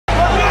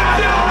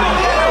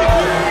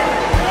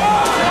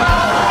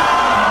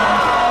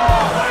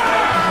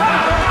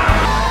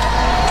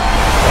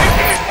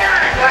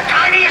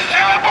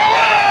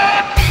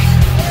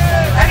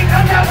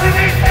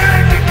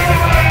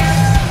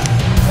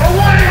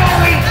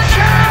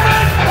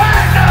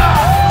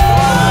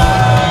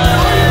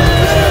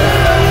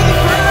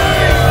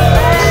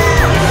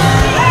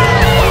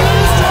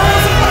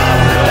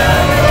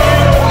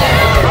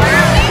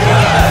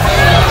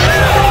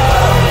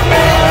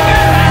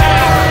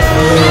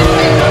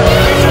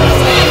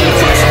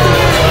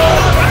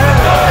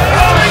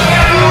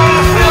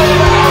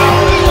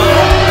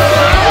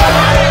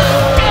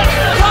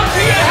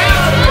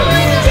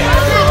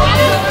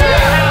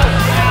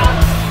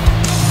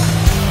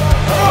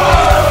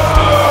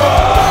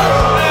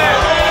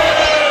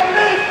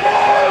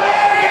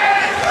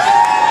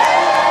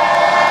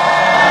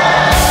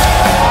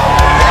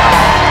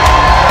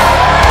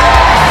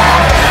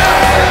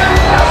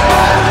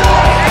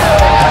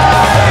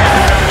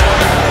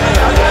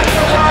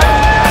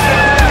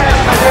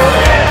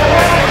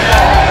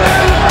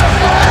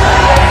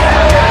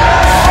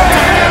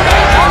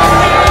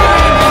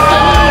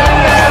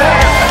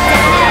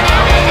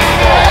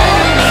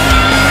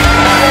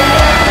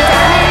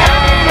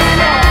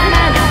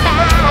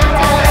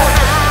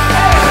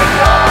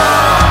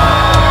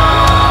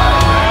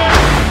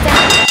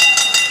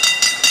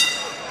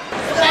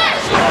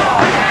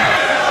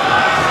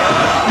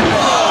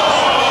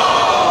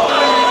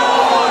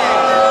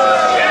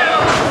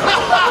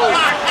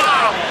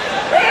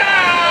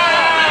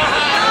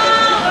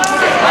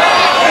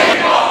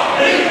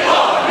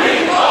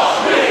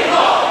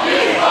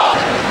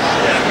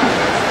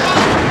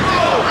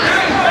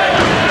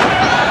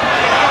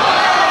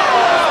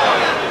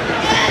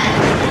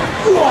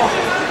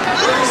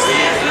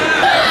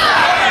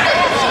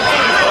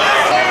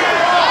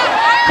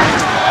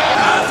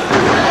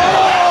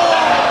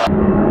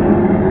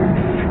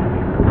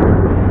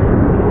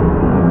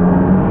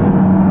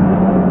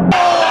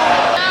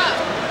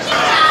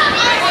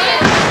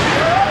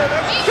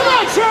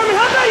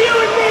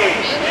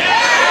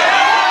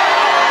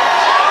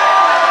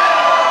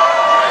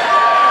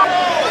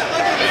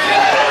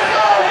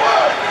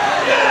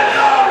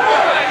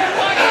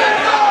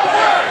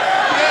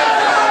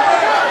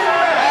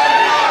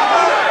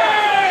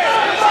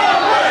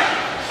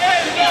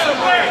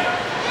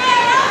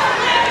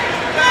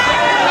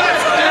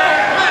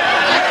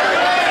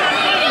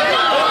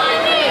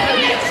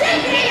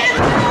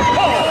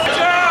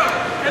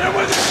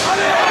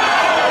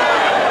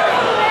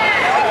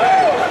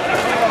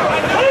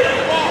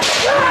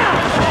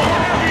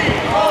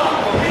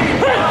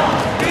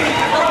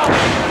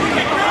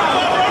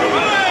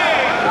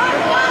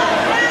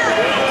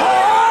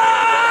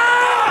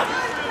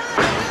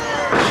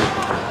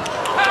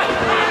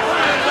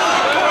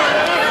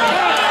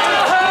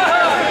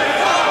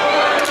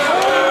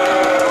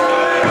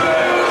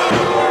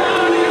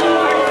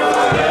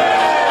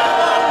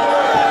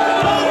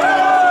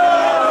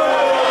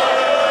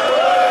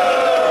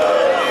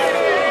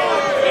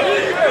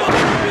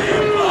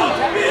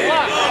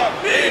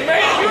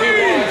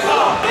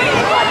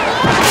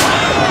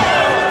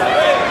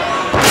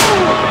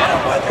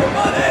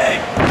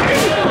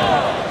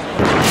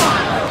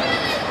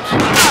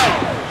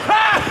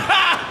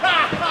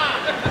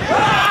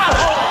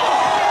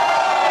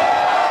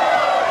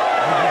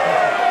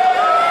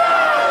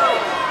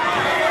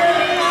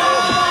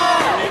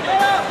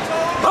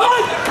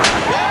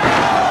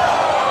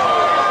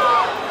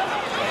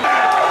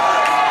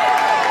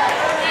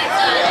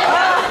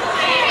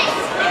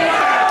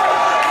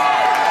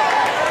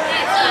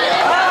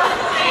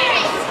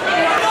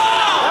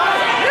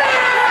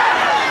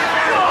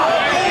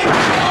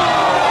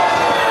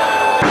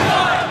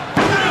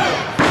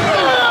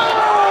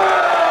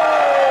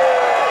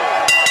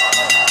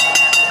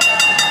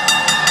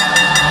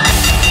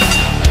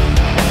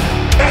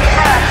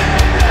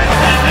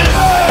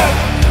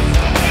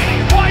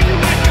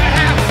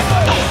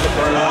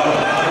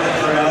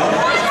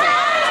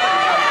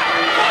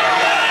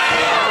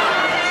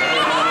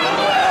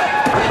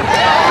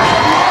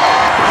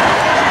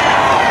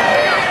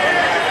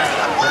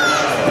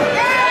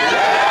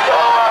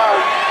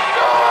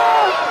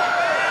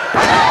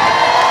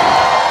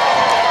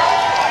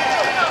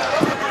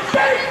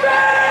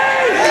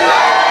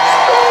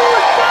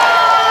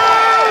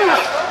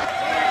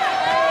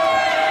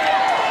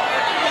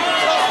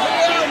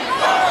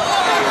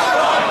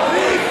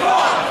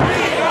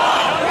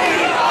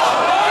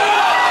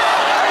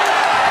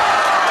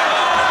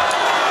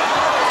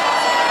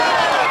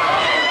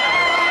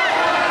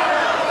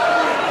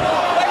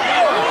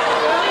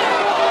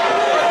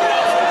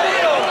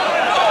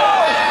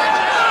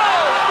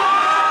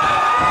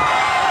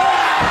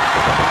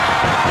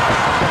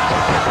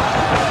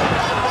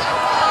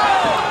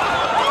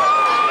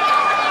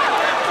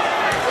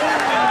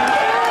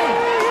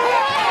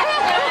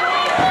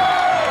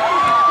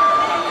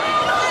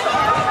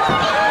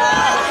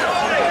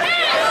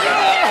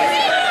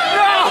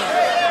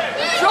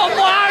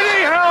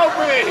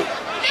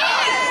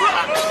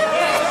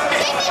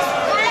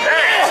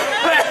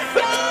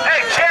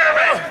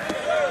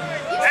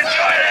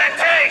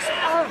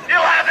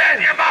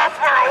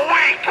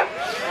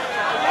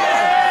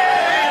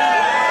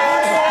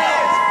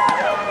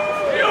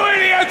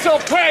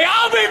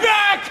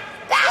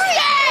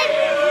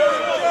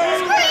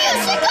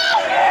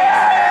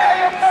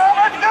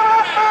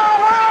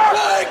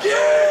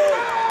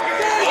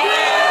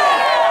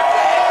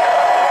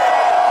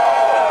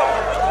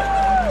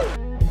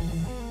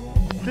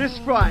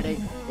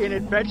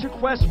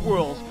AdventureQuest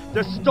Worlds,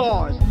 the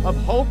stars of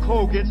Hulk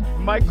Hogan's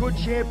Micro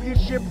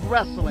Championship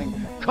Wrestling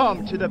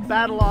come to the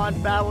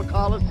Battle-On Battle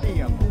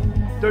Coliseum.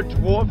 The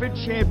Dwarven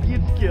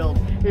Champions Guild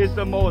is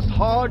the most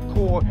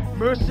hardcore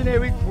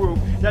mercenary group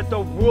that the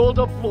world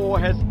of lore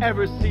has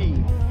ever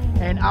seen.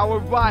 And our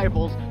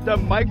rivals, the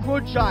Micro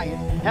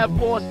Giants, have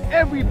lost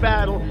every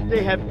battle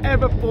they have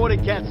ever fought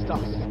against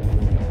us.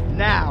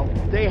 Now,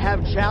 they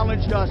have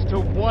challenged us to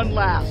one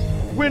last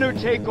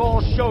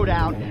winner-take-all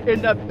showdown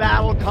in the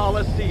Battle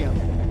Coliseum.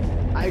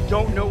 I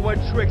don't know what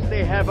tricks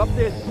they have up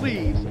their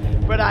sleeves,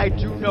 but I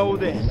do know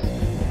this.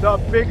 The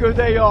bigger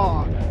they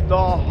are, the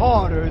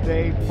harder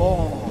they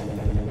fall.